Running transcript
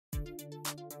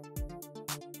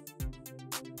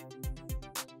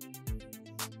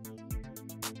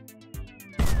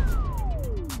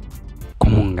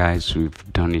Come on, guys,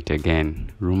 we've done it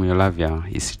again. ROMÉO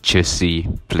LAVIA is a Chelsea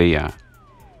player.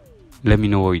 Let me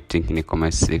know what you think in the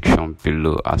comment section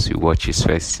below as we watch his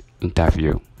first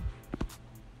interview.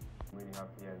 I'm really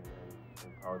happy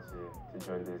and proud to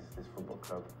join this football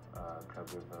club,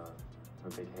 with a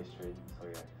big history. So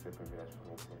yeah, it's a privilege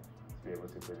for me to be able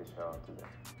to really shout out to them.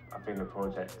 I think the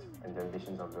project and the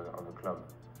ambitions of the club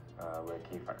were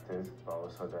key factors, but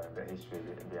also the history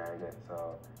behind it.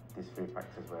 So these three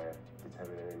factors were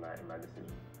determined in my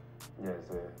decision. Yeah,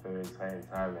 it's a very exciting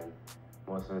time, and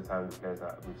most of the time the players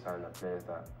that we've signed are players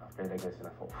that I've played against, and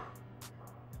I thought,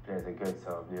 these players are good,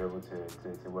 so be able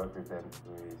to work with them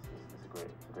it's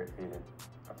a great feeling.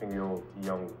 I think we're all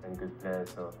young and good players,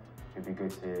 so it'd be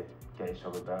good to get each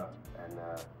other better, and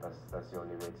that's the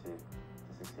only way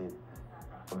to succeed.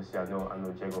 Obviously, I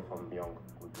know Diego from Young.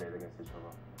 We played against each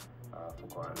other for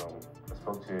quite long. I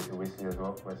spoke to Wesley as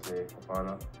well, Wesley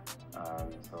Fofana.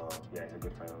 So yeah, he's a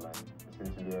good friend of mine. It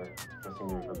seems to be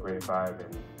a great vibe,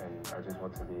 and I just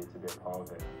want to be a part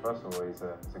of it. First of all, he's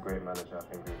a great manager. I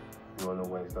think we all know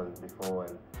what he's done before,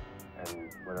 and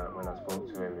when I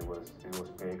spoke to him, it was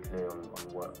very clear on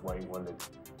what he wanted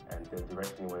and the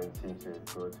direction he wanted the team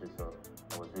to go to. So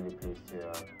I was really pleased to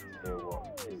hear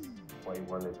what he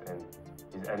wanted, and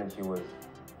his energy was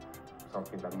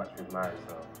something that matched with mine.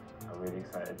 So I'm really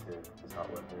excited to start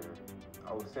working with him.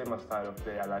 I would say my style of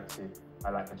play, I like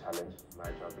a challenge. My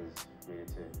job is really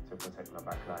to protect my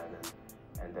back line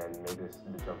and then make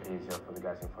the job easier for the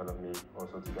guys in front of me.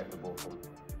 Also to get the ball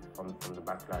from the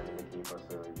back line and the keeper.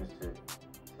 So just to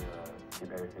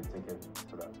keep everything ticking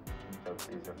so that the job's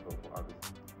easier for others.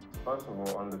 First of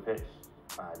all, on the pitch,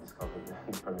 I discovered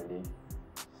the Premier League.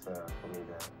 It's for me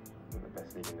the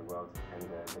best league in the world, and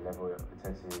the level of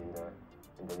intensity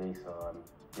in the league. So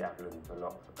yeah, I've learned a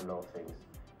lot of things,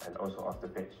 and also off the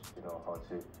pitch, you know, how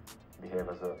to behave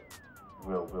as a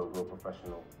real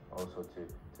professional. Also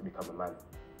to become a man.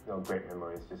 You know, great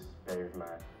memories. Just play with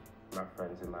my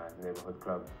friends in my neighborhood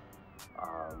club.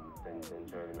 Then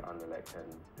joining Anderlecht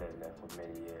and playing there for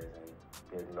many years, and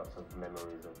getting lots of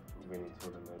memories of winning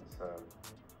tournaments,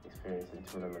 experiencing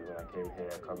tournaments when I came here.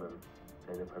 I come and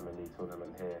play the Premier League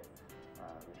tournament here,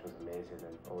 which was amazing,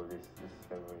 and all these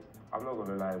memories. I'm not going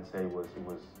to lie and say it was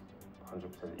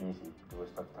 100% easy. There was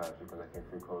tough times because I came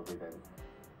through COVID,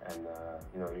 and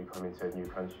you know, you come into a new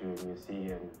country, a new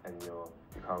city, and you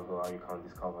can't go out, you can't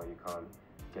discover, you can't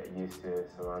get used to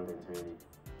surroundings really.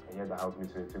 And yeah, that helped me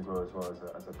to grow as well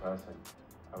as a person.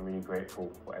 I'm really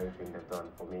grateful for everything they've done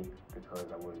for me, because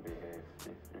I wouldn't be here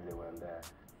if they weren't there,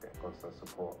 their constant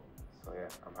support. So yeah,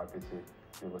 I'm happy to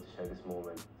be able to share this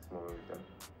moment with them.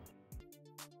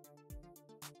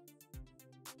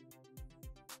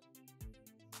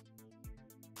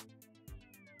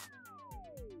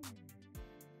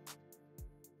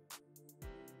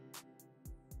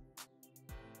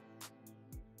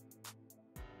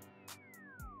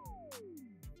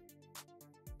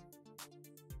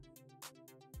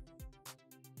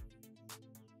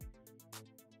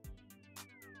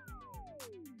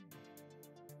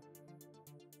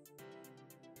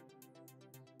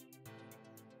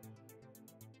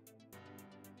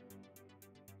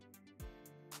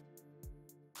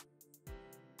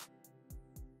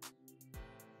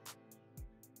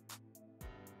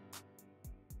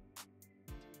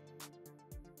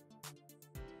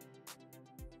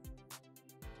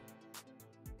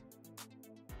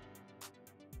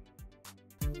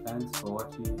 Thanks for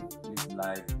watching. Please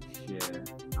like, share,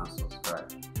 and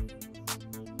subscribe.